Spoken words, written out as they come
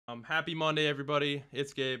Happy Monday, everybody.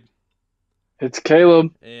 It's Gabe, It's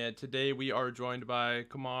Caleb. and today we are joined by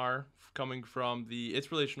Kamar, coming from the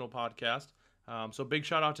It's Relational podcast. So big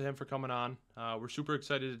shout out to him for coming on. We're super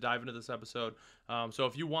excited to dive into this episode. So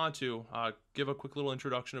if you want to give a quick little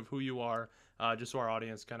introduction of who you are, just so our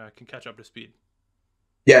audience kind of can catch up to speed.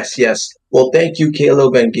 Yes, yes. Well, thank you,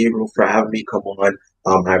 Caleb and Gabriel, for having me come on.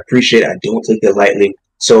 I appreciate it. I don't take it lightly.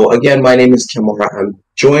 So, again, my name is Kimura. I'm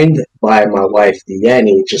joined by my wife,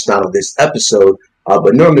 Deanne, just out of this episode.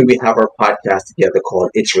 But normally we have our podcast together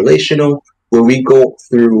called It's Relational, where we go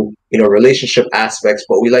through, relationship aspects,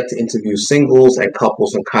 but we like to interview singles and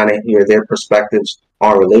couples and kind of hear their perspectives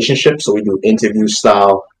on relationships. So we do interview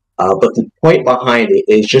style. But the point behind it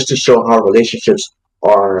is just to show how relationships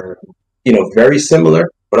are very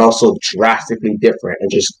similar, but also drastically different,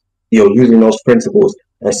 and just using those principles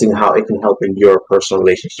and seeing how it can help in your personal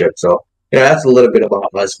relationship. So that's a little bit about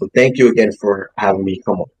us. But thank you again for having me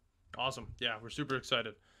come on. Awesome. Yeah, we're super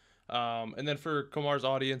excited. And then for Kamar's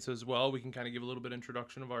audience as well, we can kind of give a little bit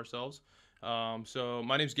introduction of ourselves. So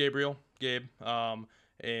my name's Gabriel, Gabe,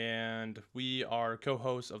 and we are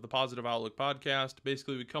co-hosts of the Positive Outlook podcast.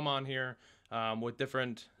 Basically, we come on here with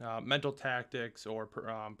different mental tactics or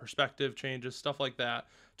perspective changes, stuff like that,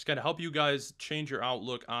 just kind of help you guys change your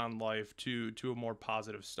outlook on life to a more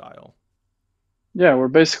positive style. Yeah, we're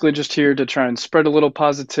basically just here to try and spread a little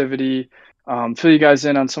positivity, fill you guys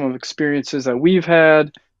in on some of the experiences that we've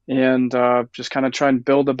had, and just kind of try and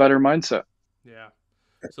build a better mindset. Yeah.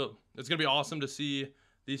 So it's gonna be awesome to see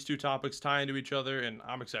these two topics tie into each other, and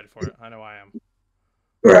I'm excited for it. I know I am.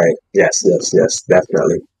 Right. Yes, yes, yes,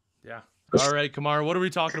 definitely. Yeah. All right, Kamar, what are we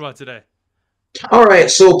talking about today? All right.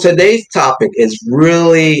 So today's topic is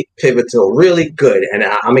really pivotal, really good, and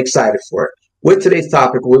I'm excited for it. With today's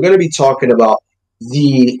topic, we're going to be talking about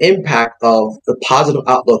the impact of the positive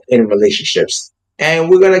outlook in relationships. And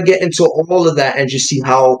we're going to get into all of that and just see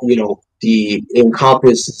how, the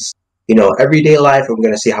encompasses, everyday life. And we're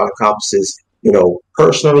going to see how it encompasses,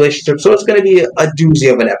 personal relationships. So it's going to be a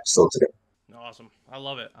doozy of an episode today. Awesome. I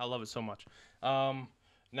love it. I love it so much. Um,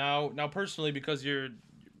 now, personally, because you're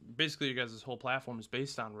basically you guys' whole platform is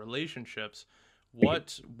based on relationships.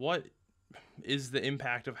 What is the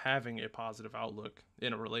impact of having a positive outlook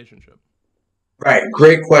in a relationship? Right.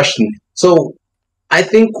 Great question. So I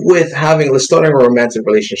think with starting a romantic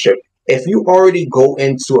relationship, if you already go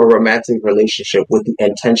into a romantic relationship with the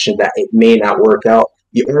intention that it may not work out,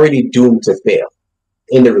 you're already doomed to fail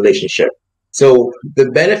in the relationship. So the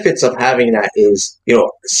benefits of having that is,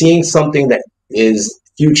 seeing something that is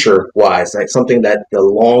future wise, like something that the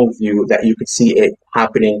long view that you could see it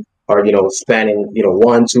happening or, spanning,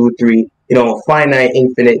 one, two, three, finite,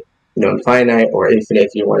 infinite, finite or infinite,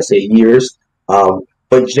 if you want to say years.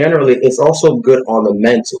 But generally, it's also good on the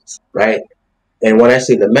mentals, right? And when I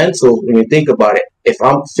say the mentals, when you think about it, if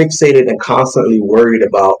I'm fixated and constantly worried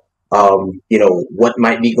about, what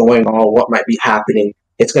might be going on, what might be happening,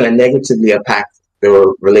 it's going to negatively impact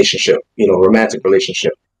the relationship, romantic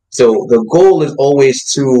relationship. So the goal is always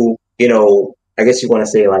to, I guess you want to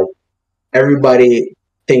say like everybody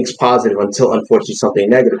thinks positive until unfortunately something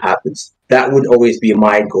negative happens. That would always be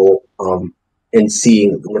my goal in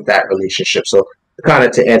seeing with that relationship. So kind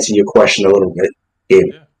of to answer your question a little bit, Gabe.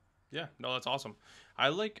 Yeah, yeah. No, that's awesome. I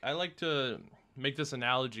like to make this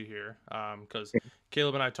analogy here because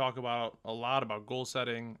Caleb and I talk about a lot about goal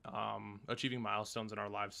setting, achieving milestones in our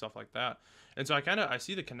lives, stuff like that. And so I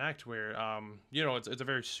see the connect where it's a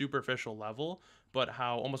very superficial level, but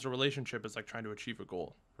how almost a relationship is like trying to achieve a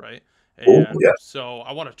goal, right? Oh, And yeah. so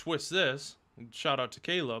I want to twist this. And shout out to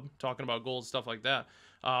Caleb talking about goals, stuff like that.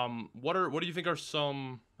 What do you think are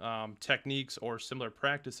some techniques or similar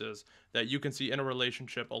practices that you can see in a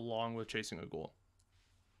relationship along with chasing a goal?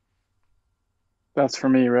 That's for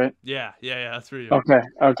me, right? Yeah, yeah, yeah. That's for you.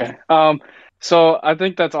 Okay. So I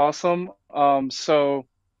think that's awesome.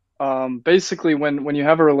 Basically, when you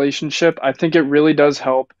have a relationship, I think it really does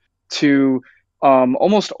help to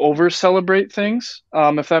almost over celebrate things,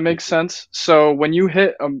 if that makes sense. So when you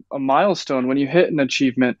hit a milestone, when you hit an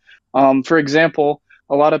achievement, for example,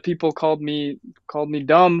 a lot of people called me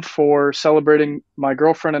dumb for celebrating my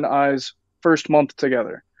girlfriend and I's first month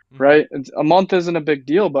together, Mm-hmm. right? A month isn't a big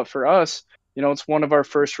deal, but for us, it's one of our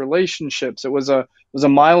first relationships. It was a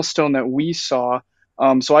milestone that we saw.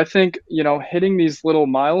 So I think, hitting these little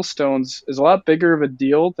milestones is a lot bigger of a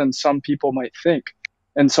deal than some people might think.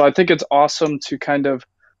 And so I think it's awesome to kind of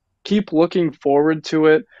keep looking forward to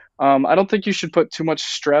it. I don't think you should put too much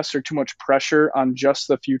stress or too much pressure on just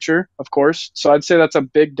the future, of course. So I'd say that's a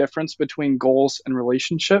big difference between goals and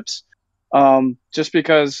relationships. Just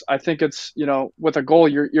because I think it's, with a goal,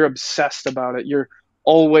 you're obsessed about it. You're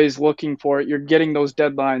always looking for it. You're getting those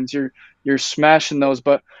deadlines. You're smashing those.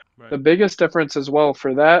 But Right. the biggest difference as well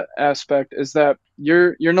for that aspect is that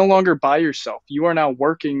you're no longer by yourself. You are now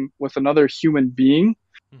working with another human being.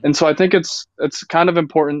 Hmm. And so I think it's kind of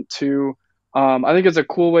important to I think it's a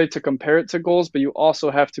cool way to compare it to goals, but you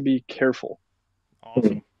also have to be careful.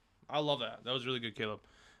 Awesome. I love that. That was really good, Caleb.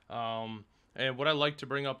 Um, and what I like to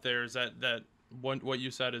bring up there is that what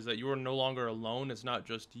you said is that you are no longer alone. It's not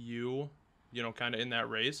just you, kind of in that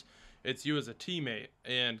race. It's you as a teammate.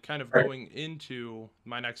 And kind of Right. going into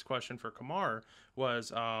my next question for Kamar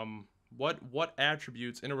was, what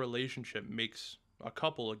attributes in a relationship makes a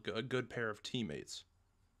couple a good pair of teammates?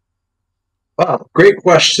 Wow, great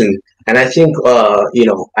question. And I think,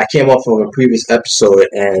 I came off of a previous episode,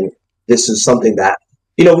 and this is something that,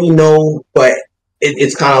 we know, but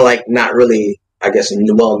it's kind of like not really, I guess,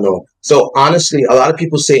 well known. So honestly, a lot of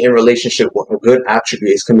people say in relationship, what a good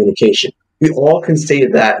attribute is communication. We all can say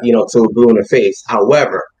that, till we're blue in the face.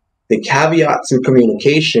 However, the caveat to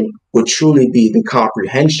communication would truly be the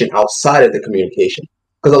comprehension outside of the communication.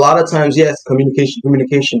 Because a lot of times, yes,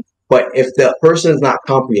 communication, but if the person is not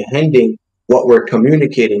comprehending what we're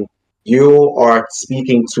communicating, you are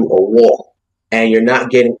speaking to a wall, and you're not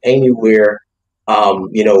getting anywhere.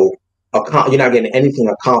 You're not getting anything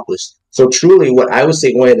accomplished. So truly, what I would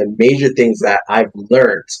say, one of the major things that I've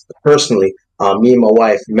learned personally, me and my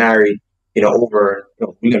wife married, over,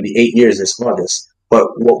 we're going to be 8 years this August. But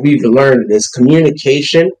what we've learned is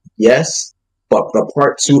communication, yes, but the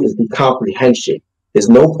part two is the comprehension. There's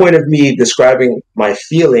no point of me describing my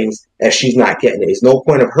feelings if she's not getting it. There's no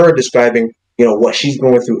point of her describing, what she's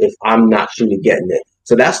going through if I'm not truly getting it.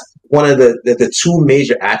 So that's one of the two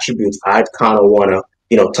major attributes I'd kind of want to,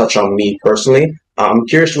 touch on me personally. I'm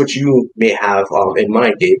curious what you may have in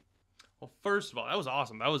mind, Gabe. Well, first of all, that was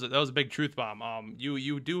awesome. That was a big truth bomb.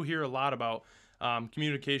 You do hear a lot about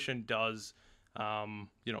communication does.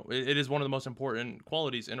 It is one of the most important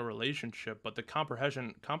qualities in a relationship. But the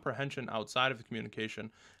comprehension outside of the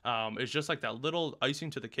communication is just like that little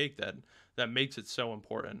icing to the cake that makes it so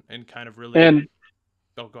important and kind of really. And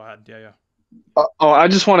Oh, go ahead. Yeah, yeah. I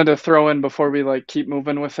just wanted to throw in before we like keep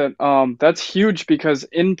moving with it. That's huge because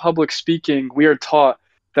in public speaking, we are taught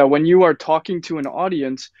that when you are talking to an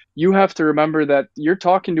audience, you have to remember that you're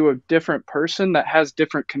talking to a different person that has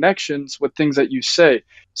different connections with things that you say.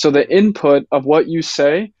 So the Hmm. input of what you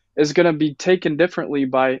say is going to be taken differently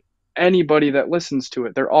by anybody that listens to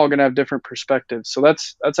it. They're all going to have different perspectives. So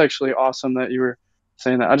that's actually awesome that you were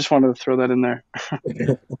saying that. I just wanted to throw that in there.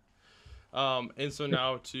 Yeah. And so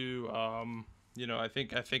now to I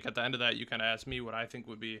think at the end of that you kind of asked me what I think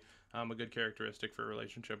would be a good characteristic for a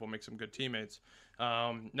relationship. What makes some good teammates?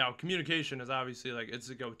 Now communication is obviously like it's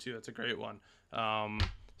a go-to. It's a great one.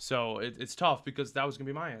 So it's tough because that was gonna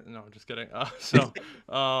be my no, I'm just kidding.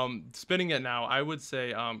 Spinning it now, I would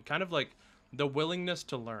say kind of like the willingness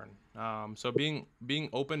to learn. So being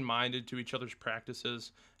open minded to each other's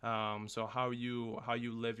practices. So how you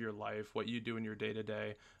live your life, what you do in your day to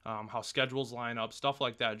day, how schedules line up, stuff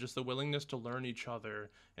like that. Just the willingness to learn each other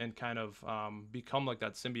and kind of become like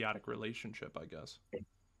that symbiotic relationship, I guess.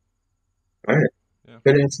 All right, Yeah.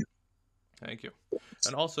 good answer. Thank you.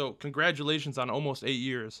 And also, congratulations on almost 8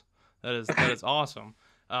 years. That is awesome.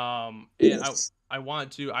 And I Yes. I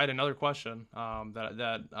want to. I had another question.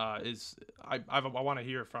 That is I want to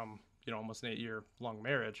hear from almost an 8 year long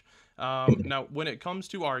marriage. Now, when it comes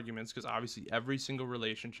to arguments, because obviously every single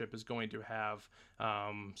relationship is going to have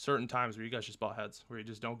certain times where you guys just butt heads, where you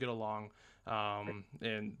just don't get along.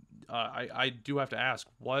 And I do have to ask,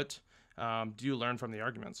 what do you learn from the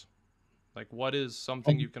arguments? Like, what is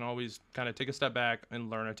something you can always kind of take a step back and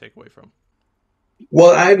learn and take away from?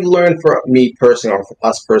 Well, I've learned for me personally, or for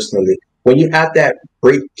us personally, when you're at that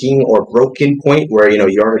breaking or broken point where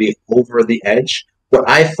you're already over the edge, what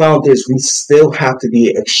I found is we still have to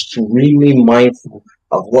be extremely mindful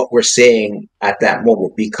of what we're saying at that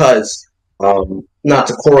moment because, not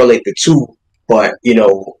to correlate the two, but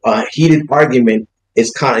a heated argument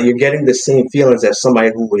is kind of you're getting the same feelings as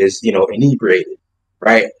somebody who is inebriated,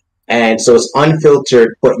 right? And so it's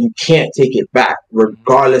unfiltered, but you can't take it back, Hmm.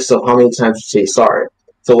 regardless of how many times you say sorry.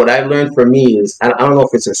 So what I've learned for me is, I don't know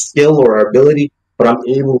if it's a skill or ability, but I'm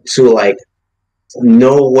able to like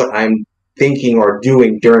know what I'm thinking or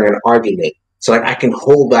doing during an argument. So like I can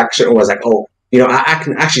hold back certain words, like, oh, I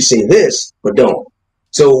can actually say this, but don't.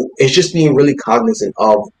 So it's just being really cognizant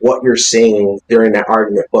of what you're saying during that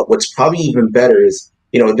argument. But what's probably even better is,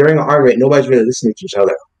 during an argument, nobody's really listening to each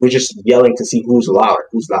other. We're just yelling to see who's louder,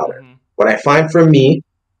 who's louder. Hmm. What I find for me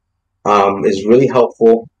is really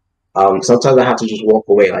helpful. Sometimes I have to just walk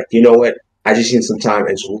away. Like, you know what? I just need some time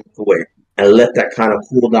and just walk away. and let that kind of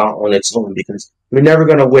cool down on its own, because we're never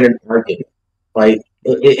going to win an argument. Like,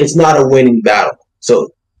 it's not a winning battle. So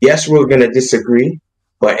yes, we're going to disagree,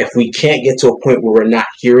 but if we can't get to a point where we're not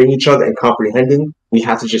hearing each other and comprehending, we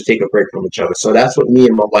have to just take a break from each other. So that's what me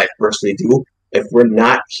and my wife personally do. If we're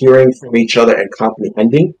not hearing from each other and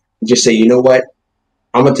comprehending, we just say, you know what,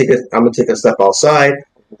 I'm gonna take a step outside,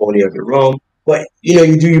 go in the other room. But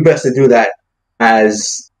you do your best to do that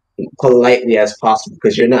as politely as possible,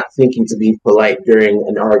 because you're not thinking to be polite during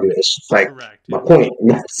an argument. It's just like Correct. my Yeah. point,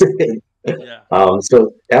 and that's it. Yeah.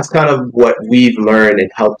 So that's kind of what we've learned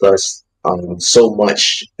and helped us so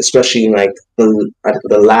much, especially in like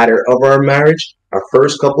the latter of our marriage. Our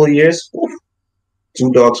first couple of years, oof,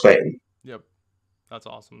 two dogs fighting. Yep. That's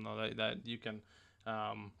awesome. Though that you can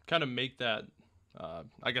kind of make that,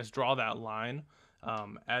 I guess, draw that line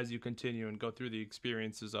as you continue and go through the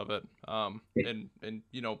experiences of it, and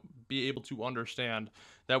be able to understand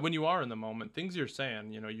that when you are in the moment, things you're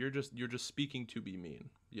saying, you're just speaking to be mean,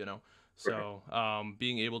 So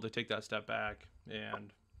being able to take that step back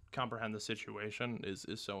and comprehend the situation is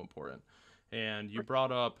so important. And you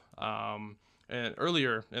brought up and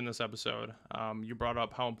earlier in this episode, you brought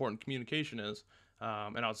up how important communication is.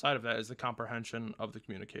 And outside of that is the comprehension of the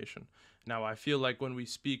communication. Now, I feel like when we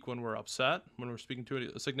speak, when we're upset, when we're speaking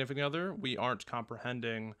to a significant other, we aren't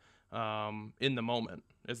comprehending in the moment.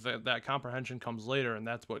 It's that comprehension comes later, and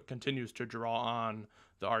that's what continues to draw on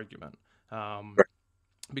the argument.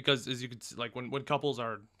 Because as you can see, like when couples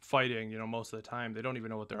are fighting, most of the time they don't even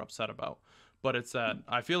know what they're upset about. But it's that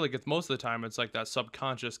I feel like it's most of the time it's like that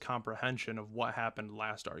subconscious comprehension of what happened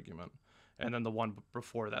last argument, and then the one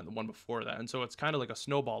before that, and the one before that. And so it's kind of like a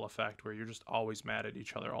snowball effect where you're just always mad at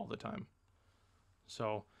each other all the time.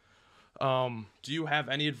 So do you have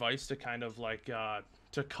any advice to kind of like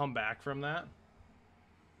to come back from that?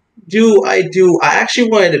 I do. I actually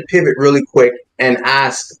wanted to pivot really quick and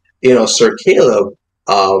ask, Sir Caleb,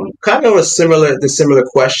 kind of the similar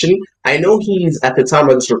question. I know he's at the time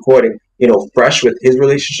of this recording, fresh with his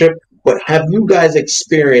relationship, but have you guys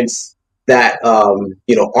experienced that,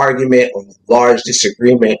 argument or large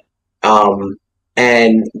disagreement?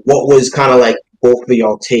 And what was kind of like both of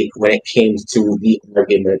y'all take when it came to the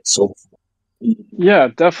argument? So, Yeah,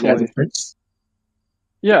 definitely. difference?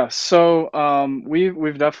 Yeah, so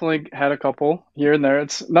we've definitely had a couple here and there.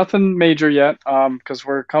 It's nothing major yet, because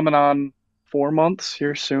we're coming on 4 months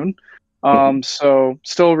here soon. So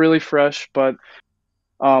still really fresh, but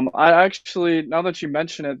I actually, now that you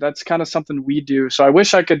mention it, that's kind of something we do. So I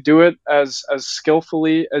wish I could do it as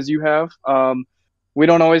skillfully as you have. We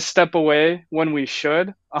don't always step away when we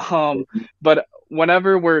should, but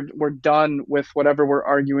whenever we're done with whatever we're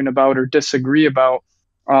arguing about or disagree about,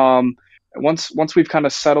 once we've kind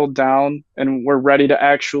of settled down and we're ready to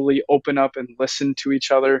actually open up and listen to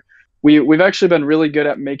each other, we've actually been really good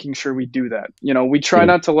at making sure we do that. We try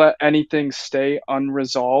not to let anything stay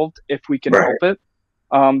unresolved if we can Right. help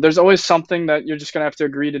it. There's always something that you're just gonna have to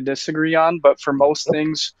agree to disagree on, but for most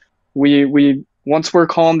things, we once we're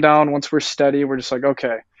calmed down, once we're steady, we're just like,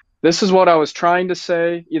 okay, this is what I was trying to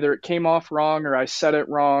say. Either it came off wrong or I said it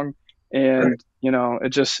wrong, and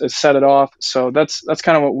it set it off. So that's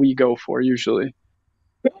kind of what we go for usually.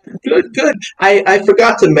 Good. I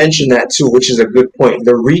forgot to mention that too, which is a good point.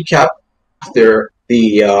 The recap after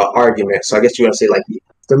the argument. So I guess you want to say like the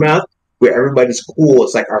aftermath, where everybody's cool.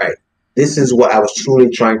 It's like, all right, this is what I was truly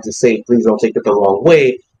trying to say. Please don't take it the wrong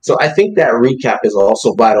way. So I think that recap is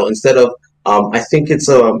also vital. Instead of, I think it's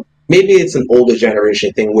maybe it's an older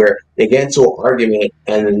generation thing where they get into an argument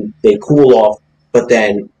and they cool off, but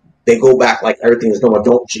then they go back like everything is normal.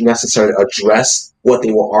 Don't necessarily address what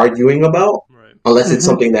they were arguing about, Right. unless it's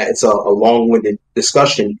something that it's a long-winded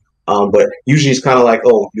discussion. But usually it's kind of like,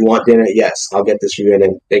 oh, you want dinner? Yes, I'll get this for you. And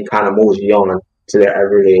then they kind of mosey on to their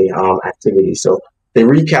everyday activity. So the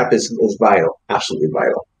recap is vital, absolutely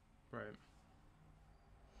vital. Right.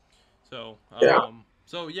 So Yeah.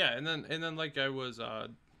 so yeah, and then like I was I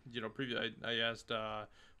asked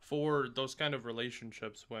for those kind of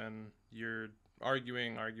relationships when you're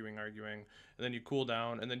arguing, and then you cool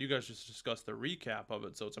down, and then you guys just discuss the recap of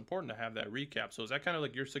it. So it's important to have that recap. So is that kind of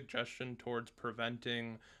like your suggestion towards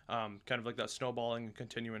preventing kind of like that snowballing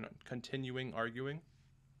and continuing arguing?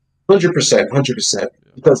 100%, 100%.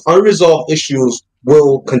 Because unresolved issues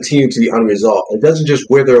will continue to be unresolved. It doesn't just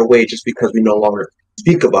wither away just because we no longer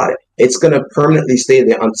speak about it. It's going to permanently stay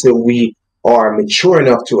there until we are mature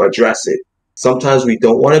enough to address it. Sometimes we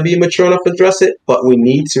don't want to be mature enough to address it, but we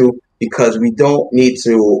need to, because we don't need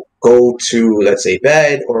to go to, let's say,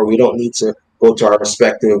 bed, or we don't need to go to our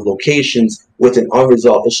respective locations with an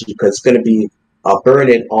unresolved issue, because it's going to be burn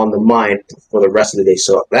it on the mind for the rest of the day.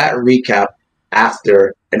 So that recap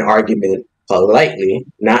after an argument politely,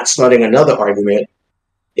 not starting another argument,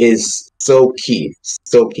 is so key,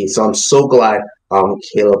 so key. So I'm so glad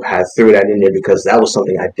Caleb had threw that in there because that was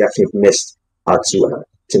something I definitely missed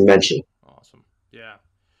to mention. Awesome. Yeah.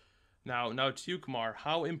 Now to you, Kumar.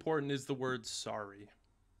 How important is the word sorry?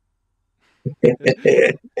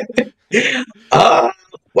 uh,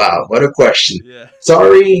 wow, what a question. Yeah.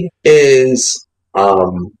 Sorry is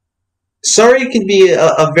sorry can be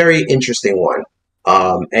a very interesting one,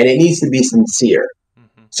 and it needs to be sincere.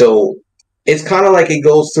 Mm-hmm. So it's kind of like it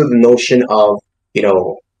goes to the notion of, you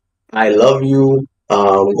know, I love you.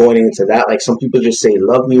 Going into that, like some people just say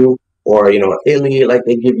love you, or Illy, like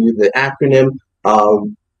they give you the acronym.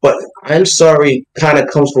 But I'm sorry kind of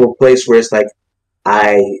comes from a place where it's like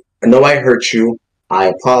I know I hurt you. I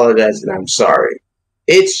apologize and I'm sorry.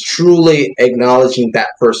 It's truly acknowledging that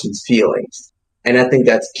person's feelings, and I think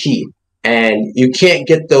that's key. And you can't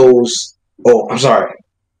get those. Oh, I'm sorry.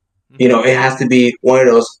 Mm-hmm. It has to be one of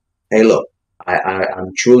those. Hey, look,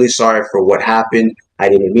 I'm truly sorry for what happened. I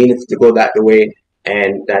didn't mean it to go that way,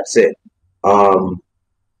 and that's it.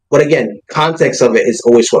 But again, context of it is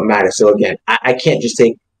always what matters. So again, I can't just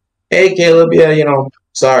take, hey, Caleb, yeah,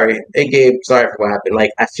 sorry. Hey, Gabe, sorry for what happened.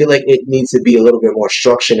 Like, I feel like it needs to be a little bit more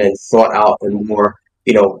structured and thought out and more,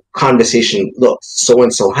 conversation. Look, so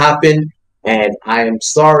and so happened, and I am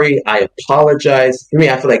sorry. I apologize. For me,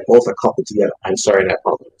 I feel like both are coupled together. I'm sorry and I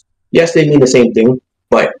apologize. Yes, they mean the same thing,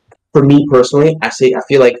 but for me personally, I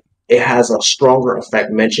feel like it has a stronger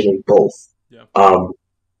effect mentioning both. Yeah.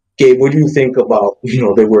 Gabe, what do you think about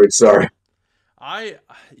the word sorry?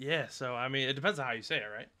 Yeah. So I mean, it depends on how you say it,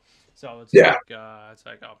 right? So Yeah. it's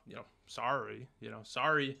like, oh, sorry,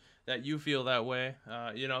 sorry that you feel that way.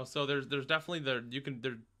 So there's definitely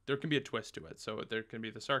there can be a twist to it. So there can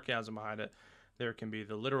be the sarcasm behind it. There can be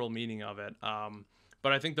the literal meaning of it.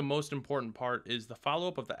 But I think the most important part is the follow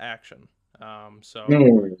up of the action. So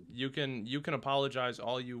you can apologize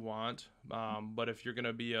all you want, but if you're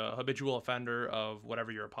gonna be a habitual offender of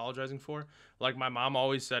whatever you're apologizing for, like my mom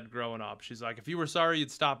always said growing up, she's like, if you were sorry, you'd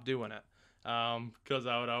stop doing it. Because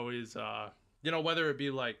I would always, whether it be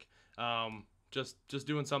like just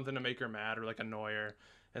doing something to make her mad or like annoy her,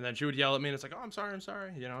 and then she would yell at me, and it's like, oh, I'm sorry, I'm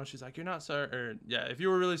sorry. She's like, you're not sorry, or yeah, if you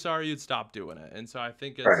were really sorry, you'd stop doing it. And so I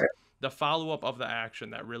think it's Right. the follow up of the action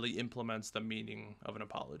that really implements the meaning of an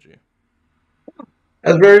apology.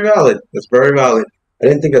 That's very valid. That's very valid. I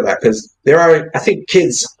didn't think of that because I think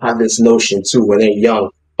kids have this notion too when they're young.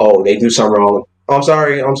 Oh, they do something wrong. Oh, I'm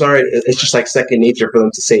sorry. I'm sorry. It's Right. just like second nature for them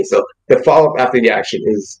to say. So the follow up after the action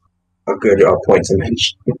is a good point to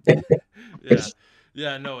mention. Yeah.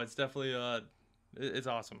 Yeah, no, it's definitely it's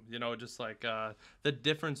awesome. Just like the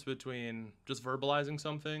difference between just verbalizing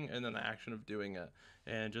something and then the action of doing it,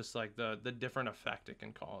 and just like the different effect it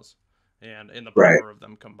can cause, and in the Right. power of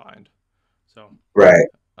them combined. So Right.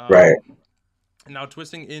 Right. um now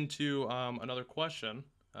twisting into another question,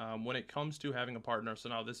 when it comes to having a partner, so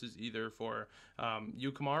now this is either for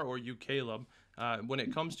you, Kumar, or you, Caleb. When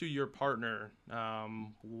it comes to your partner,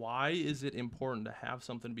 why is it important to have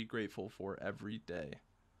something to be grateful for every day?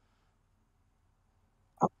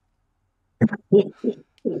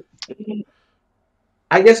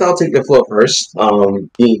 I guess I'll take the floor first.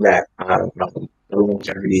 Being that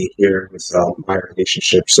longevity here with my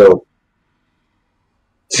relationship. So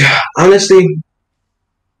honestly,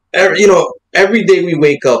 every day we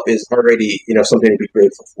wake up is already, something to be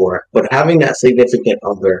grateful for. But having that significant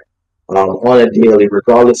other on a daily,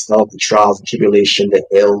 regardless of the trials and tribulation, the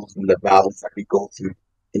ills and the valleys that we go through,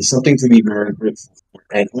 is something to be very grateful for.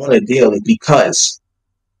 And on a daily, because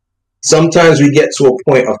sometimes we get to a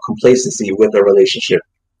point of complacency with a relationship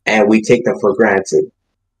and we take them for granted,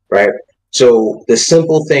 right? So the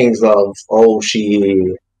simple things of, oh,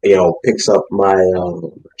 she, picks up my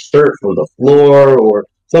shirt from the floor or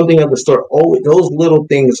something of the sort. Always, those little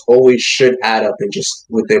things always should add up, and just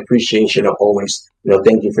with the appreciation of always,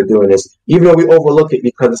 thank you for doing this. Even though we overlook it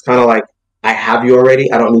because it's kind of like, I have you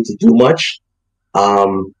already. I don't need to do much.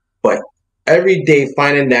 But every day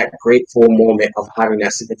finding that grateful moment of having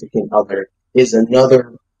that significant other is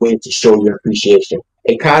another way to show your appreciation.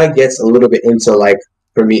 It kind of gets a little bit into like,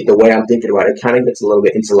 for me, the way I'm thinking about it, kind of gets a little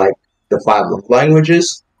bit into like the five love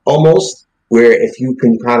languages almost, where if you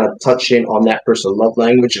can kind of touch in on that person's love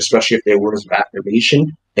language, especially if they're words of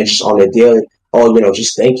affirmation, and just on a daily, oh,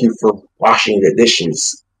 just thank you for washing the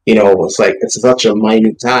dishes. It's like, it's such a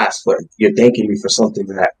minute task, but you're thanking me for something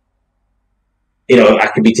that I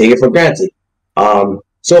could be taken for granted.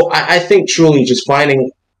 So I think truly just finding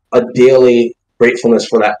a daily gratefulness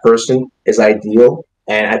for that person is ideal.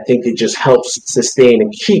 And I think it just helps sustain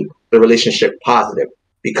and keep the relationship positive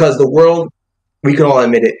because the world, we can all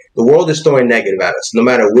admit it, the world is throwing negative at us. No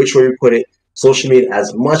matter which way we put it, social media,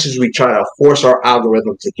 as much as we try to force our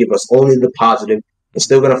algorithm to give us only the positive, it's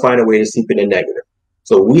still going to find a way to seep in the negative.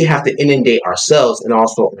 So we have to inundate ourselves and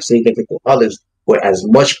also our significant others with as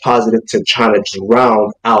much positive to try to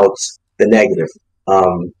drown out the negative.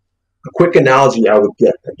 A quick analogy I would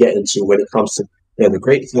get into when it comes to the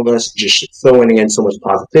gratefulness, just throwing in so much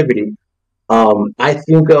positivity. I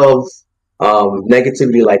think of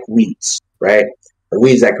negativity like weeds, right? The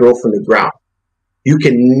weeds that grow from the ground. You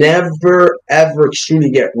can never ever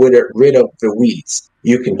truly get rid of the weeds.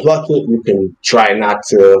 You can pluck it. You can try not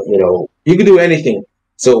to, you can do anything.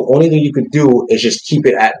 So only thing you could do is just keep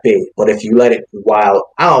it at bay. But if you let it wild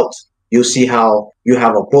out, you'll see how you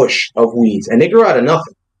have a bush of weeds, and they grow out of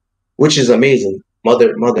nothing, which is amazing.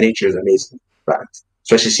 Mother Nature is amazing, in fact.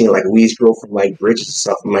 Especially seeing like weeds grow from like bridges and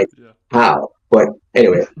stuff. I'm like, Yeah. how? But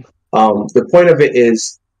anyway, the point of it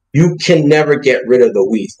is you can never get rid of the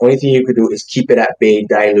weeds. Only thing you could do is keep it at bay,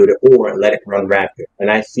 dilute it, or let it run rampant.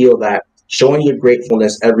 And I feel that showing your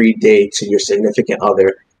gratefulness every day to your significant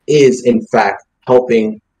other is, in fact,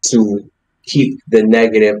 helping to keep the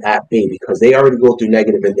negative at bay because they already go through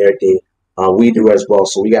negative in their day. We do as well.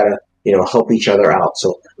 So we gotta, help each other out.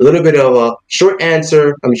 So a little bit of a short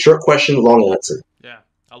answer. I mean, short question, long answer. Yeah,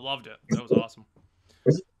 I loved it. That was awesome.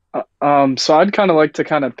 So I'd kind of like to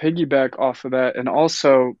kind of piggyback off of that. And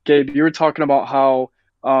also, Gabe, you were talking about how,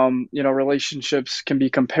 relationships can be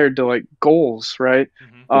compared to like goals, right?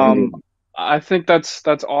 Hmm. Um, I think that's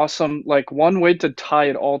awesome. Like one way to tie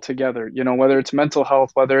it all together, whether it's mental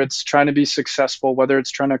health, whether it's trying to be successful, whether it's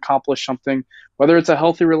trying to accomplish something, whether it's a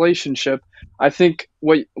healthy relationship. I think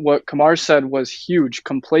what Kamar said was huge.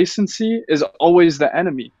 Complacency is always the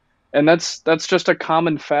enemy, and that's just a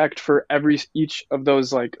common fact for each of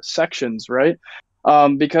those like sections, right?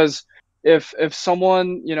 Because if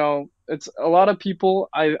someone, it's a lot of people,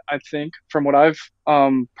 I think from what I've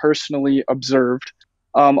personally observed,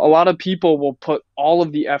 a lot of people will put all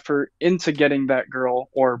of the effort into getting that girl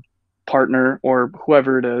or partner or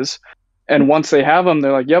whoever it is, and once they have them,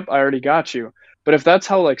 they're like, yep, I already got you. But if that's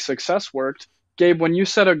how like success worked, Gabe, when you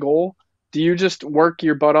set a goal, do you just work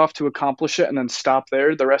your butt off to accomplish it and then stop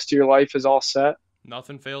there? The rest of your life is all set?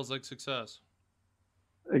 Nothing fails like success.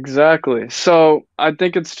 Exactly. So I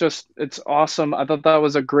think it's awesome. I thought that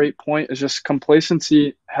was a great point. It's just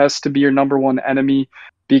complacency has to be your number one enemy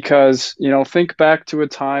because, think back to a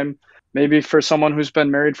time, maybe for someone who's been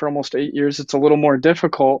married for almost 8 years, it's a little more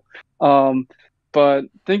difficult. Um, but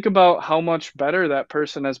think about how much better that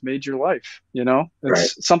person has made your life, Right.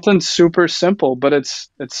 It's something super simple, but it's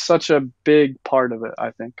such a big part of it,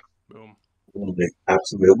 I think. Boom. Absolutely.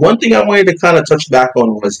 Absolutely. One thing I wanted to kind of touch back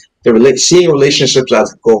on was seeing relationships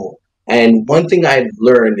as a goal. And one thing I've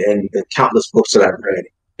learned in the countless books that I've read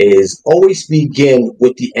is always begin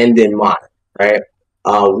with the end in mind, right?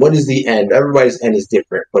 What is the end? Everybody's end is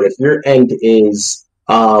different. But if your end is,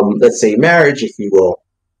 let's say, marriage, if you will,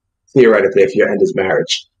 theoretically, if your end is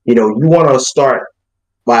marriage, you want to start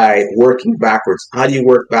by working backwards. How do you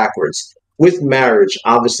work backwards? With marriage,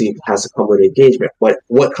 obviously, it has to come with engagement. But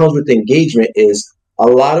what comes with engagement is a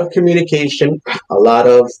lot of communication, a lot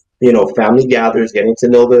of family gatherings, getting to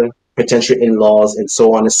know the potential in-laws, and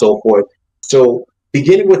so on and so forth. So,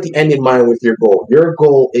 beginning with the end in mind with your goal. Your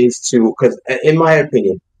goal is to, because in my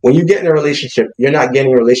opinion, when you get in a relationship, you're not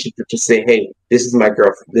getting a relationship to say, "Hey, this is my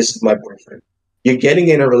girlfriend, this is my boyfriend." You're getting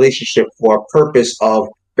in a relationship for a purpose of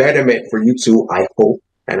betterment for you two, I hope,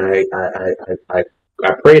 and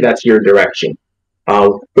I pray that's your direction.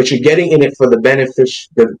 But you're getting in it for the benefit,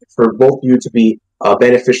 for both of you to be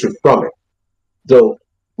beneficial from it. So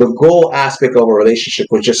the goal aspect of a relationship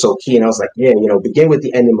was just so key, and I was like, yeah, begin with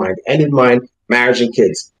the end in mind. The end in mind, marriage and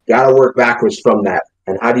kids. Got to work backwards from that.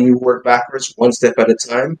 And how do you work backwards? One step at a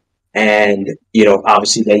time. And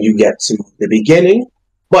obviously, then you get to the beginning,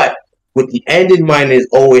 but with the end in mind is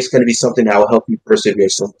always going to be something that will help you persevere.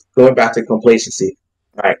 So going back to complacency,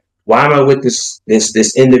 all right? Why am I with this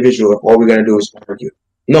individual if all we're going to do is argue?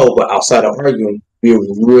 No, but outside of arguing, we're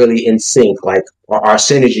really in sync. Like our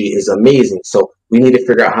synergy is amazing. So we need to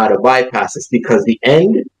figure out how to bypass this because the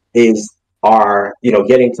end is our,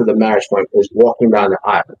 getting to the marriage point is walking down the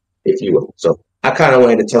aisle, if you will. So I kind of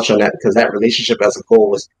wanted to touch on that because that relationship as a goal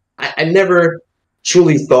was, I never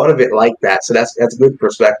truly thought of it like that. So that's good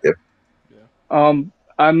perspective.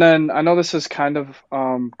 And then I know this is kind of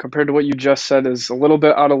compared to what you just said is a little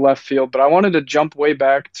bit out of left field, but I wanted to jump way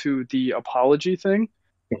back to the apology thing.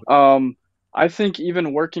 I think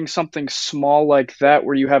even working something small like that,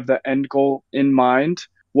 where you have the end goal in mind,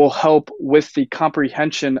 will help with the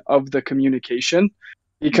comprehension of the communication.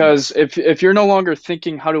 Because if you're no longer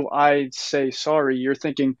thinking, how do I say sorry? You're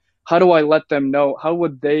thinking, how do I let them know? How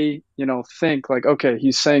would they, think like, okay,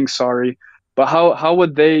 he's saying sorry, but how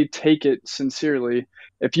would they take it sincerely?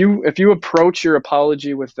 If you approach your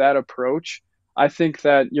apology with that approach, I think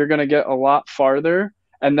that you're going to get a lot farther,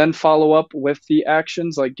 and then follow up with the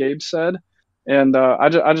actions, like Gabe said. And I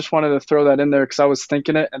just wanted to throw that in there because I was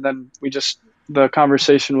thinking it, and then the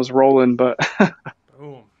conversation was rolling. But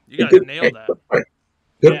Boom. You A guys good nailed point. that. Good point.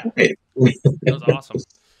 Good Yeah, point. that was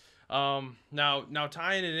awesome. Now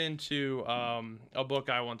tying it into a book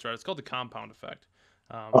I once read. It's called The Compound Effect.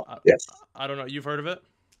 Oh, yes. I don't know. You've heard of it?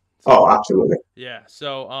 Oh, absolutely. Yeah.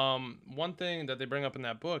 So one thing that they bring up in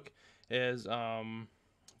that book is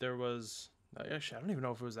there was actually I don't even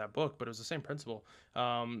know if it was that book, but it was the same principle.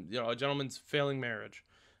 A gentleman's failing marriage,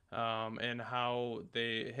 and how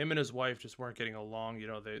him and his wife just weren't getting along.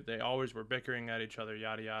 They always were bickering at each other,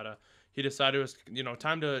 yada yada. He decided it was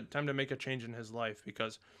time to make a change in his life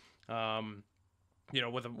because um,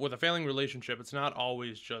 with a failing relationship, it's not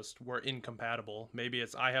always just we're incompatible. Maybe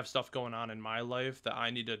it's I have stuff going on in my life that I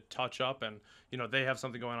need to touch up, and they have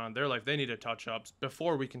something going on in their life they need to touch up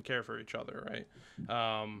before we can care for each other, right?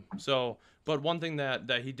 But one thing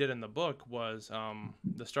that he did in the book was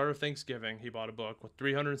the start of Thanksgiving. He bought a book with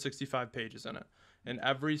 365 pages in it, and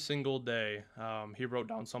every single day he wrote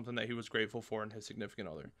down something that he was grateful for in his significant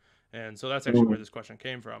other. And so that's actually where this question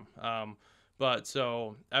came from. But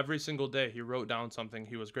so every single day he wrote down something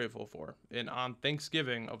he was grateful for, and on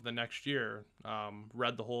Thanksgiving of the next year,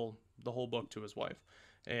 read the whole book to his wife,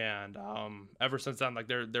 and ever since then, like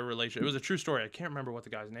their relationship, it was a true story. I can't remember what the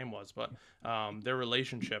guy's name was, but their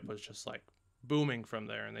relationship was just like booming from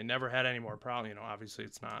there, and they never had any more problems. Obviously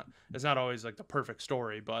it's not always like the perfect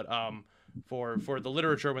story, but for the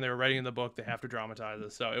literature when they were writing the book, they have to dramatize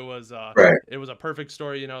it. So Right. it was a perfect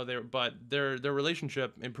story, but their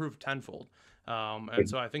relationship improved tenfold. And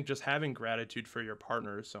so I think just having gratitude for your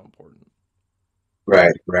partner is so important.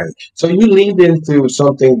 Right, right. So you leaned into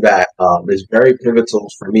something that is very pivotal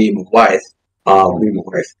for me and my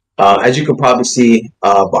wife. As you can probably see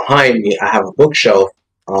behind me, I have a bookshelf.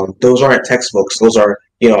 Those aren't textbooks. Those are,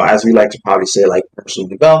 as we like to probably say, like personal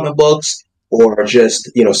development books or just,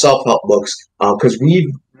 self-help books. Because we've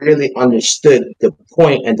really understood the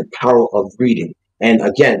point and the power of reading. And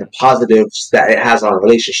again, the positives that it has on a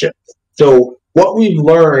relationship. So what we've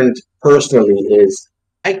learned personally is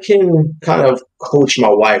I can kind of coach my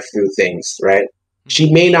wife through things, right? Hmm.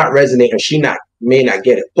 She may not resonate or may not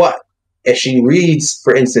get it, but if she reads,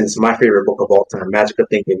 for instance, my favorite book of all time, Magic of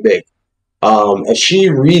Thinking Big, if she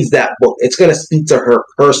reads that book, it's going to speak to her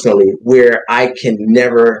personally where I can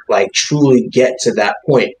never like truly get to that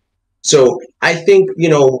point. So I think,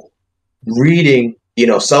 reading,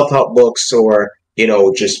 self-help books or,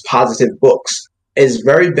 just positive books is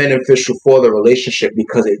very beneficial for the relationship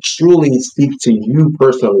because it truly speaks to you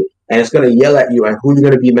personally. And it's going to yell at you. And who are you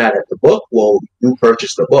going to be mad at? The book? Well, you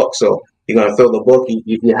purchased the book. So you're going to throw the book.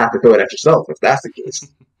 You have to throw it at yourself if that's the case.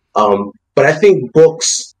 But I think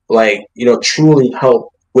books, like, truly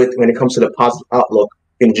help with when it comes to the positive outlook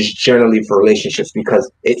and just generally for relationships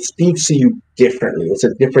because it speaks to you differently. It's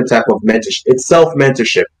a different type of mentorship. It's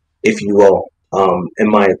self-mentorship, if you will, in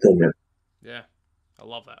my opinion. Yeah, I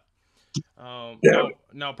love that. Yeah.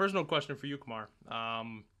 Now, personal question for you, Kumar.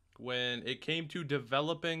 When it came to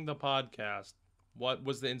developing the podcast, what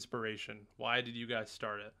was the inspiration? Why did you guys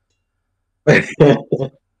start This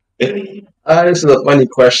is a funny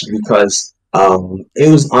question because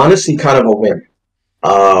it was honestly kind of a whim.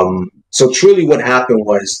 So truly what happened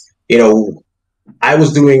was, I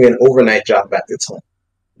was doing an overnight job at the time.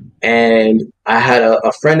 And I had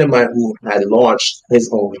a friend of mine who had launched his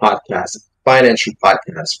own podcast, financial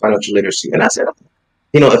literacy. And I said,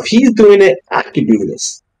 if he's doing it, I could do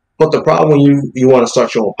this. But the problem when you want to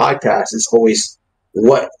start your own podcast is always,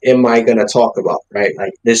 what am I going to talk about, right?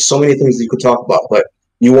 Like, there's so many things you could talk about, but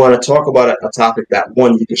you want to talk about a topic that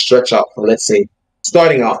one you can stretch out for, let's say,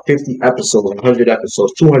 starting off 50 episodes, 100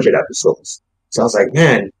 episodes, 200 episodes. So I was like,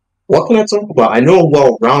 man, what can I talk about? I know I'm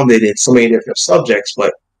well rounded in so many different subjects,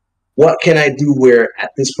 but what can I do where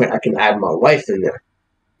at this point I can add my wife in there?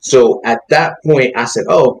 So at that point, I said,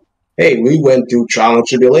 oh, hey, we went through trial and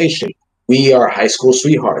tribulation. We are high school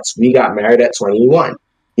sweethearts. We got married at 21.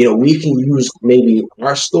 We can use maybe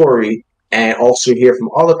our story and also hear from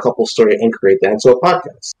other couples' story and create that into a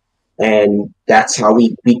podcast. And that's how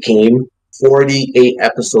we became 48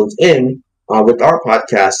 episodes in with our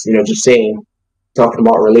podcast, just talking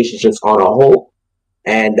about relationships on a whole.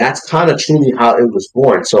 And that's kind of truly how it was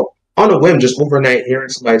born. So on a whim, just overnight, hearing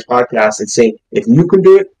somebody's podcast and saying, if you can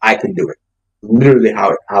do it, I can do it. Literally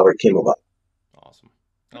how it came about. Awesome.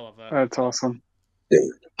 I love that. That's awesome.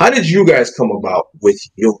 How did you guys come about with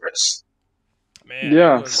yours? Man,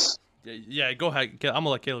 Yes. yeah, go ahead. I'm gonna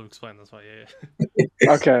let Caleb explain this one. Yeah.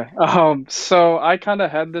 Okay. So I kind of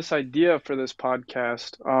had this idea for this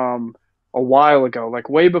podcast a while ago, like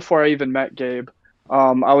way before I even met Gabe.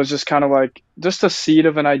 I was just kind of like just a seed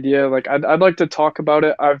of an idea. Like I'd like to talk about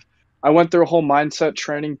it. I went through a whole mindset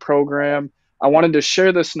training program. I wanted to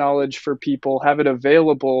share this knowledge for people, have it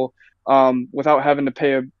available without having to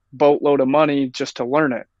pay a boatload of money just to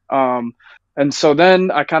learn it. And so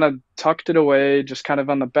then I kind of tucked it away, just kind of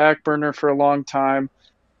on the back burner for a long time.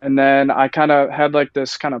 And then I kind of had like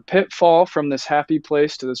this kind of pitfall from this happy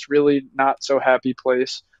place to this really not so happy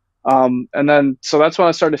place. And then, so that's when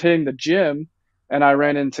I started hitting the gym and I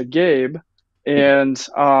ran into Gabe and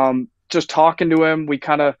just talking to him,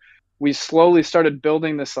 we slowly started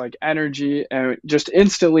building this like energy and just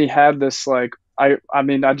instantly had this like,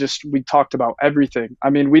 we talked about everything. I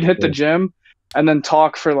mean, we'd hit the gym and then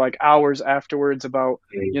talk for like hours afterwards about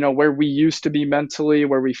where we used to be mentally,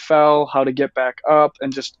 where we fell, how to get back up,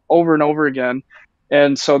 and just over and over again.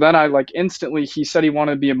 And so then I like instantly, he said he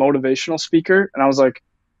wanted to be a motivational speaker, and I was like,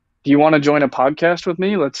 do you want to join a podcast with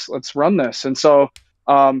me? Let's run this. And so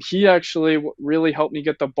he actually really helped me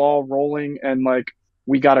get the ball rolling, and like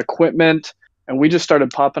we got equipment and we just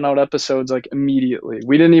started popping out episodes like immediately.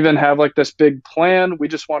 We didn't even have like this big plan. We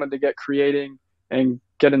just wanted to get creating and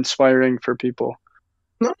get inspiring for people.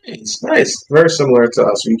 Nice. Very similar to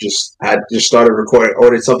us. We just started recording,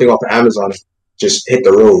 ordered something off of Amazon, just hit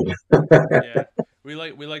the road. Yeah, we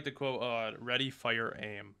like the quote, "Ready, fire,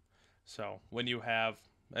 aim." So when you have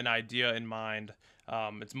an idea in mind,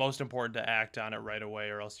 it's most important to act on it right away,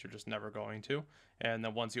 or else you're just never going to. And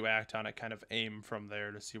then once you act on it, kind of aim from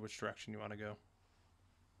there to see which direction you want to go.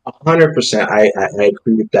 100%. I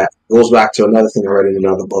agree with that. It goes back to another thing I read in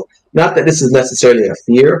another book. Not that this is necessarily a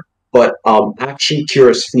fear, but action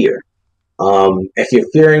cures fear. If you're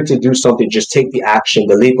fearing to do something, just take the action,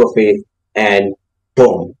 the leap of faith, and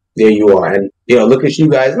boom, there you are. And look at you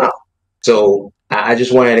guys now. So I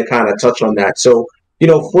just wanted to kind of touch on that. So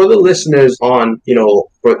for the listeners on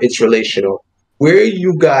for It's Relational, where are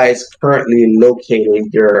you guys currently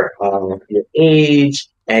located? Your age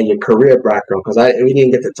and your career background, because we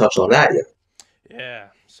didn't get to touch on that yet. Yeah.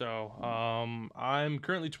 So I'm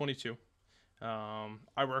currently 22.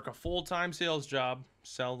 I work a full-time sales job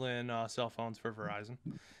selling cell phones for Verizon.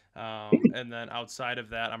 And then outside of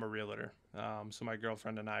that, I'm a realtor. So my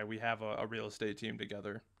girlfriend and I, we have a real estate team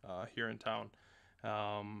together here in town.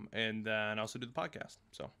 And then I also do the podcast.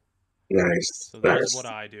 So nice. So that's what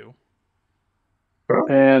I do.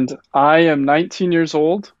 And I am 19 years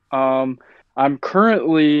old. I'm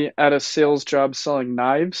currently at a sales job selling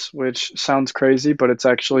knives, which sounds crazy, but it's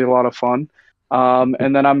actually a lot of fun.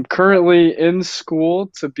 And then I'm currently in school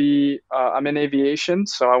to be, I'm in aviation,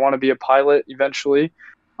 so I want to be a pilot eventually.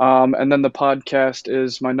 And then the podcast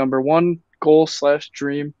is my number one goal /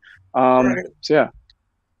 dream. Right. So yeah.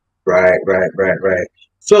 Right.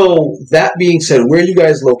 So that being said, where are you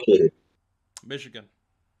guys located? Michigan.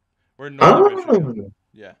 We're in northern Michigan.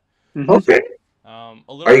 Yeah. Okay.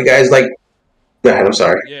 Are you guys like? Go ahead. I'm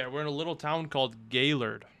sorry. Yeah, we're in a little town called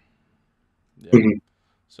Gaylord. Yeah. Mm-hmm.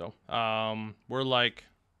 So, we're like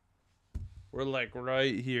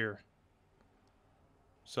right here.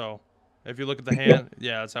 So, if you look at the hand,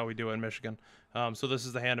 yeah, that's how we do it in Michigan. So this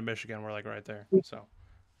is the hand of Michigan. We're like right there. So.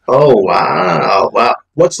 Oh wow!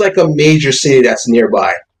 What's like a major city that's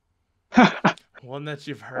nearby? One that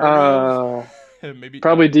you've heard of? Maybe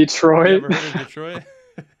probably Detroit. You ever heard of Detroit?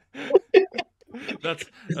 that's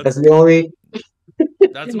the only.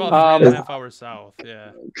 That's about 3.5 hours south. Yeah.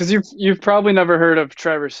 Because you've probably never heard of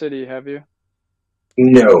Traverse City, have you?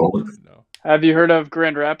 No. Have you heard of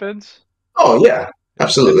Grand Rapids? Oh yeah,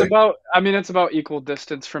 absolutely. It's about equal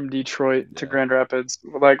distance from Detroit to Grand Rapids.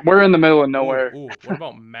 Like we're in the middle of nowhere. Ooh. What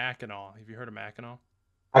about Mackinac? Have you heard of Mackinac?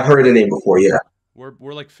 I've heard the name before. Yeah.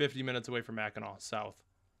 We're like 50 minutes away from Mackinac, south.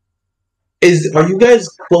 Are you guys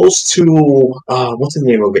close to what's the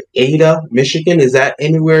name of it? Ada, Michigan? Is that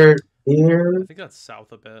anywhere near? I think that's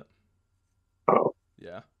south a bit. Oh.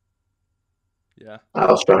 Yeah. Yeah. I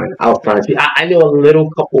was trying to. I know a little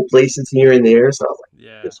couple places here and there, so I was like,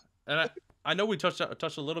 yeah. And I know we touched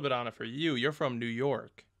a little bit on it for you. You're from New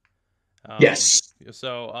York. Yes.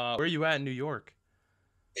 So where are you at in New York?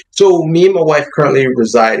 So me and my wife currently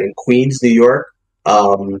reside in Queens, New York.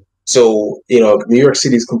 So New York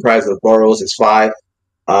City is comprised of boroughs. It's 5.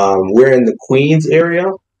 We're in the Queens area.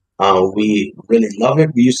 We really love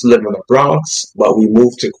it. We used to live in the Bronx, but we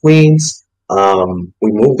moved to Queens.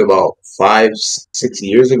 We moved about 6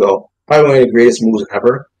 years ago. Probably one of the greatest moves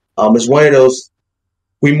ever. It's one of those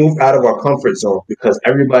we moved out of our comfort zone because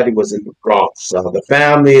everybody was in the Bronx. So the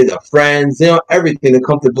family, the friends, everything, the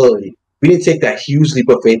comfortability. We didn't take that huge leap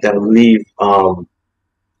of faith and leave,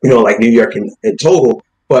 like New York in total.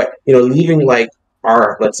 But, leaving like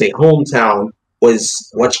our, let's say, hometown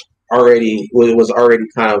was much was already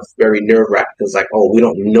kind of very nerve wracking. It's like, oh, we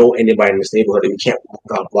don't know anybody in this neighborhood, and we can't walk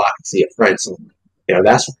down the block and see a friend. So,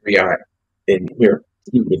 that's where we are in here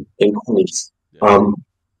in Queens. Yeah.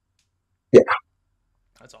 Yeah.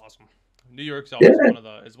 That's awesome. New York's always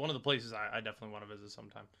one of the places I definitely want to visit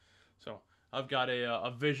sometime. So I've got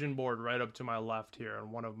a vision board right up to my left here,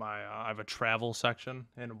 and one of my I have a travel section,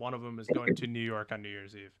 and one of them is going to New York on New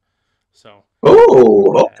Year's Eve. So.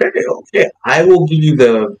 Oh, okay. I will give you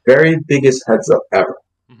the very biggest heads up ever.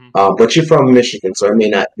 But you're from Michigan, so it may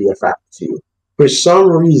not be a factor to you. For some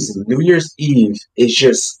reason, New Year's Eve is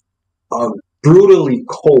just brutally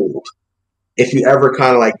cold. If you ever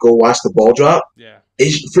kind of like go watch the ball drop, yeah.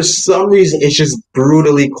 For some reason, it's just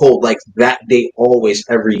brutally cold, like that day always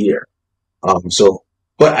every year.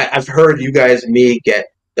 But I've heard you guys may get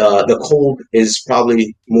the cold is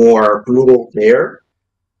probably more brutal there.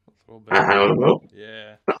 I don't know.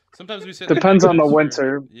 Yeah. Sometimes we sit. Depends on the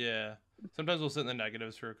winter. Yeah. Sometimes we'll sit in the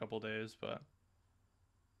negatives for a couple days, but.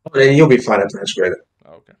 Then you'll be fine at Times Square.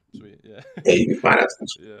 Oh, okay. Sweet. Yeah. Yeah, you'll be fine at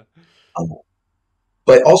Times Square. Yeah.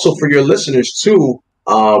 But also for your listeners too.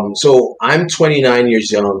 So I'm 29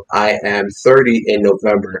 years young. I am 30 in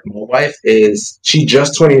November. My wife she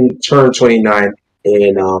just turned 29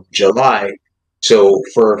 in July. So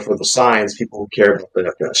for the signs, people who care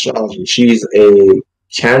about the astrology, she's a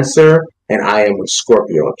Cancer and I am a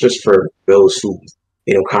Scorpio. Just for those who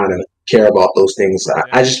kind of care about those things.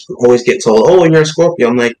 I just always get told, "Oh, you're a Scorpio."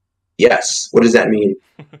 I'm like, "Yes." What does that mean?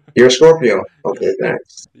 You're a Scorpio. Okay,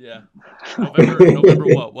 thanks. Yeah. November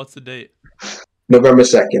what? What's the date? November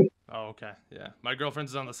 2nd. Oh, okay. Yeah. My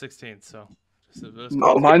girlfriend's is on the 16th, so.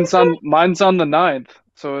 Mine's on the 9th,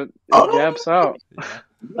 so it gaps out. Yeah.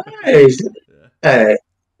 Nice. Yeah. Hey,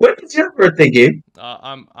 what is your birthday, Gabe?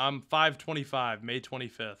 I'm 5/25, May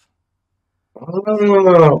 25th.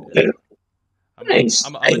 Oh, yeah. Nice.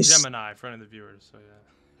 I'm a Gemini, friend of the viewers, so yeah.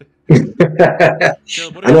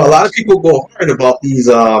 Caleb, I know a lot of people go hard about these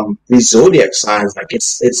zodiac signs. Like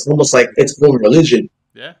it's almost like its own religion.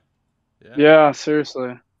 Yeah. Yeah,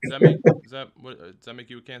 seriously. Does that make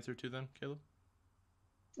you a Cancer too then, Caleb?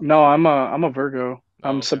 No, I'm a Virgo.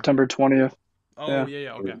 I'm okay. September 20th. Oh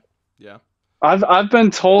yeah, okay. Yeah. I've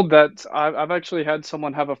been told that I've actually had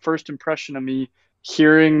someone have a first impression of me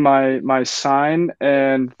hearing my sign,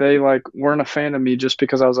 and they like weren't a fan of me just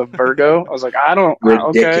because I was a Virgo. I was like, I don't.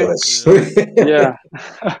 Ridiculous. Okay. Yeah.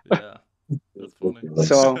 Yeah. That's funny.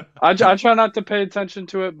 So I try not to pay attention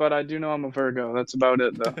to it, but I do know I'm a Virgo. That's about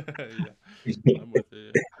it, though. Yeah, I'm with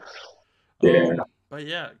you. Yeah. But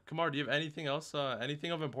yeah, Kamar, do you have anything else,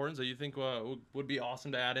 anything of importance that you think would be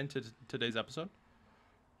awesome to add into today's episode?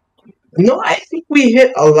 No, I think we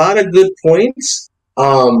hit a lot of good points.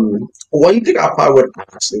 One thing I probably would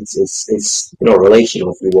ask is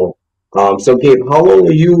relational, if you will. So Gabe, how long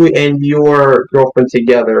are you and your girlfriend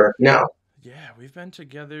together now? Yeah, we've been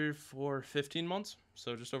together for 15 months,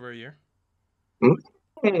 so just over a year.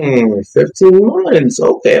 15 months.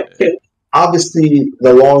 Okay. Obviously,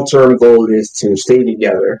 the long-term goal is to stay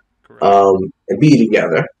together, and be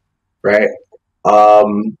together, right?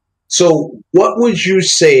 So what would you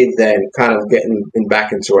say then, kind of getting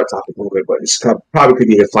back into our topic a little bit, but this probably could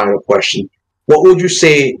be the final question. What would you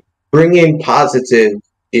say bringing positive,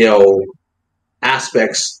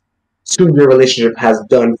 aspects to your relationship has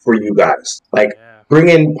done for you guys? Like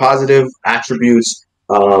bringing positive attributes,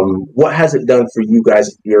 what has it done for you guys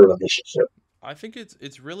in your relationship? I think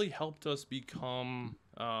it's really helped us become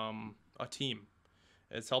a team.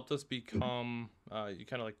 It's helped us become kind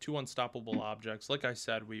of like two unstoppable objects. Like I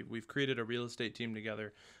said, we've created a real estate team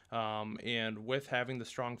together, and with having the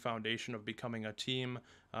strong foundation of becoming a team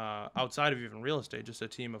outside of even real estate, just a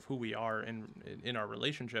team of who we are in our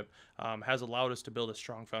relationship, has allowed us to build a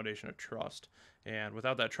strong foundation of trust. And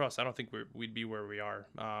without that trust, I don't think we'd be where we are,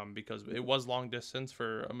 because it was long distance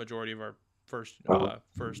for a majority of our first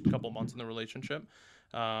couple months in the relationship.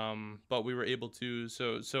 But we were able to,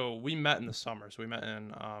 so we met in the summer. So we met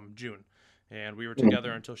in June, and we were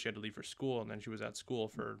together until she had to leave for school, and then she was at school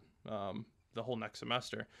for the whole next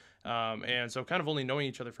semester. And so kind of only knowing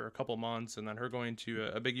each other for a couple months, and then her going to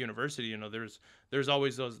a big university, you know, there's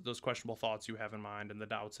always those questionable thoughts you have in mind and the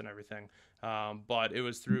doubts and everything. But it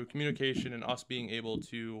was through communication and us being able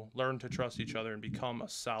to learn to trust each other and become a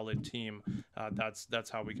solid team. That's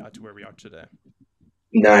how we got to where we are today.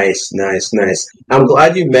 Nice, nice, nice. I'm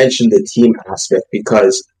glad you mentioned the team aspect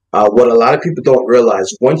because what a lot of people don't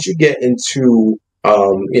realize once you get into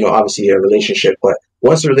obviously a relationship, but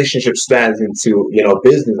once the relationship spans into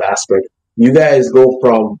business aspect, you guys go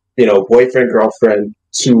from boyfriend girlfriend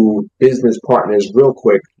to business partners real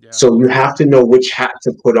quick. Yeah. So you have to know which hat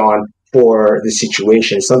to put on for the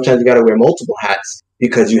situation. Sometimes you got to wear multiple hats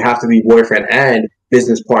because you have to be boyfriend and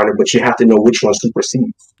business partner, but you have to know which one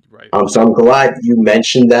supersedes. Right. So I'm glad you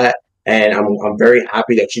mentioned that, and I'm very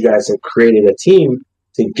happy that you guys have created a team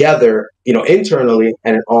together, internally,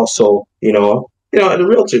 and also, the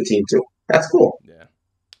realtor team too. That's cool. Yeah,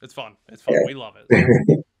 it's fun. It's fun. Yeah. We love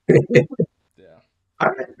it. Yeah. All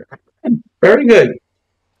right. Very good.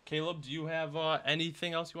 Caleb, do you have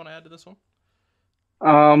anything else you want to add to this one?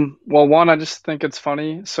 Well, one, I just think it's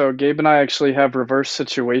funny. So Gabe and I actually have reverse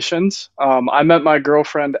situations. I met my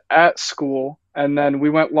girlfriend at school, and then we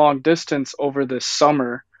went long distance over this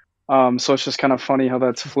summer. So it's just kind of funny how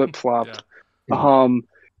that's flip-flopped. Yeah.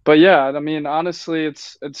 But yeah, I mean, honestly,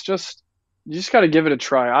 it's just you just got to give it a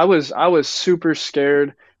try. I was super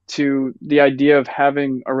scared to the idea of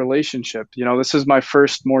having a relationship. You know, this is my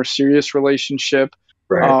first more serious relationship.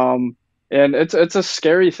 Right. And it's a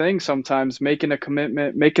scary thing sometimes making a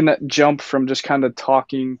commitment, making that jump from just kind of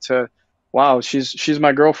talking to, wow, she's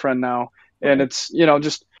my girlfriend now. And Right. it's,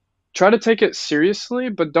 just try to take it seriously,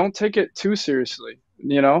 but don't take it too seriously.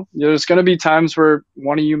 There's going to be times where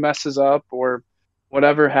one of you messes up or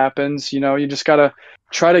whatever happens. You just got to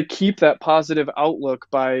try to keep that positive outlook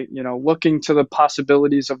by, looking to the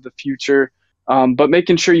possibilities of the future, but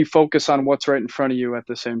making sure you focus on what's right in front of you at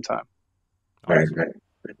the same time. Awesome. Right.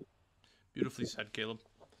 Beautifully said, Caleb.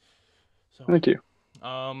 So, thank you.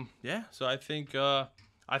 Yeah. So I think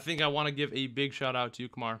I want to give a big shout out to you,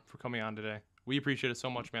 Kumar, for coming on today. We appreciate it so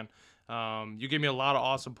much, man. You gave me a lot of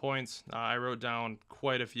awesome points. I wrote down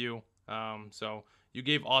quite a few. So you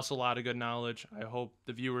gave us a lot of good knowledge. I hope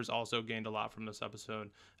the viewers also gained a lot from this episode.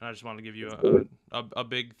 And I just want to give you a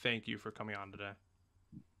big thank you for coming on today.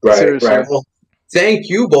 Right. Seriously. Right. Well, thank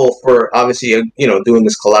you both for obviously doing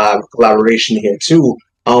this collaboration here too.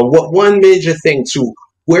 What one major thing too,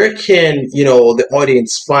 where can the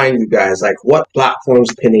audience find you guys? Like, what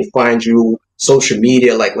platforms can they find you? Social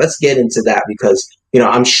media, like, let's get into that because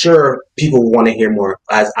I'm sure people want to hear more,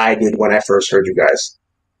 as I did when I first heard you guys.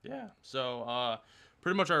 Yeah. So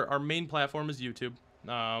pretty much our main platform is YouTube,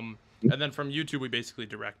 and then from YouTube we basically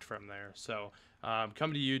direct from there. So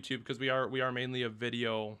come to YouTube because we are mainly a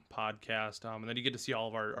video podcast, and then you get to see all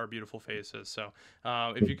of our beautiful faces. So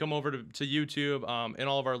if you come over to YouTube, in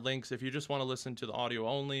all of our links, if you just want to listen to the audio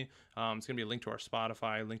only, it's going to be a link to our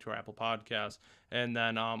Spotify, a link to our Apple Podcast, and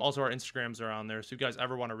then also our Instagrams are on there. So if you guys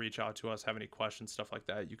ever want to reach out to us, have any questions, stuff like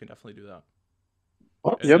that, you can definitely do that.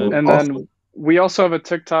 And then we also have a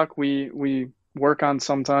TikTok we work on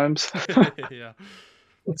sometimes. Yeah.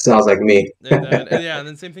 Sounds like me. and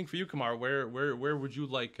then same thing for you, Kumar. Where would you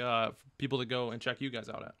like people to go and check you guys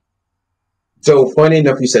out at? So funny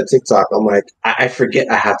enough, you said TikTok. I'm like, I forget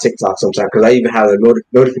I have TikTok sometimes because I even have the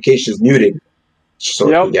notifications muted,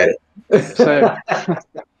 so I forget it. Same.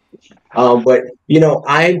 But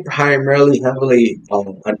I'm primarily heavily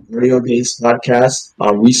an audio-based podcast.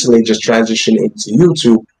 Recently, just transitioned into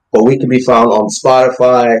YouTube, but we can be found on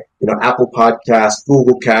Spotify, Apple Podcasts,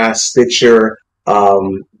 Google Cast, Stitcher,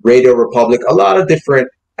 Radio Republic, a lot of different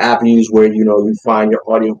avenues where you find your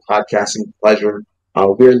audio podcasting pleasure.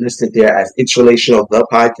 We're listed there as It's Relational the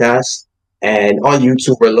Podcast, and on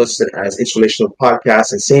YouTube we're listed as It's Relational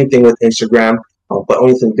Podcast, and same thing with Instagram. But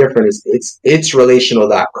only thing different is it's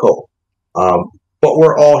relational.co. But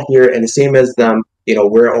we're all here, and the same as them,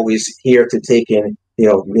 we're always here to take in,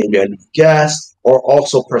 maybe a guest or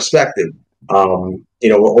also perspective. We're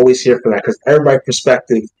always here for that because everybody's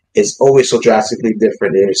perspective is always so drastically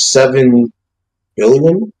different. There's 7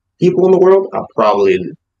 billion people in the world. I'm probably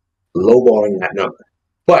lowballing that number,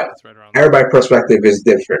 but right, everybody's perspective is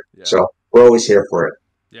different. Yeah. So we're always here for it.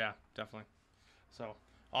 Yeah, definitely. So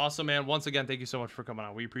awesome, man. Once again, thank you so much for coming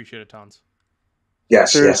on. We appreciate it tons.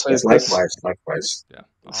 Yes, seriously, yes, likewise. Yeah.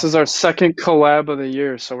 Awesome. This is our second collab of the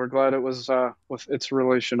year, so we're glad it was with It's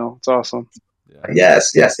Relational. It's awesome. Yeah.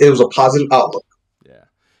 Yes, it was a positive outlook. Yeah.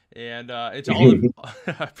 And it's all of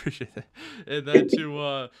I appreciate it. And then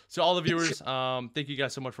to all the viewers, thank you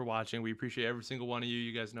guys so much for watching. We appreciate every single one of you.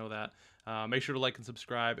 You guys know that. Make sure to like and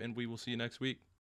subscribe, and we will see you next week.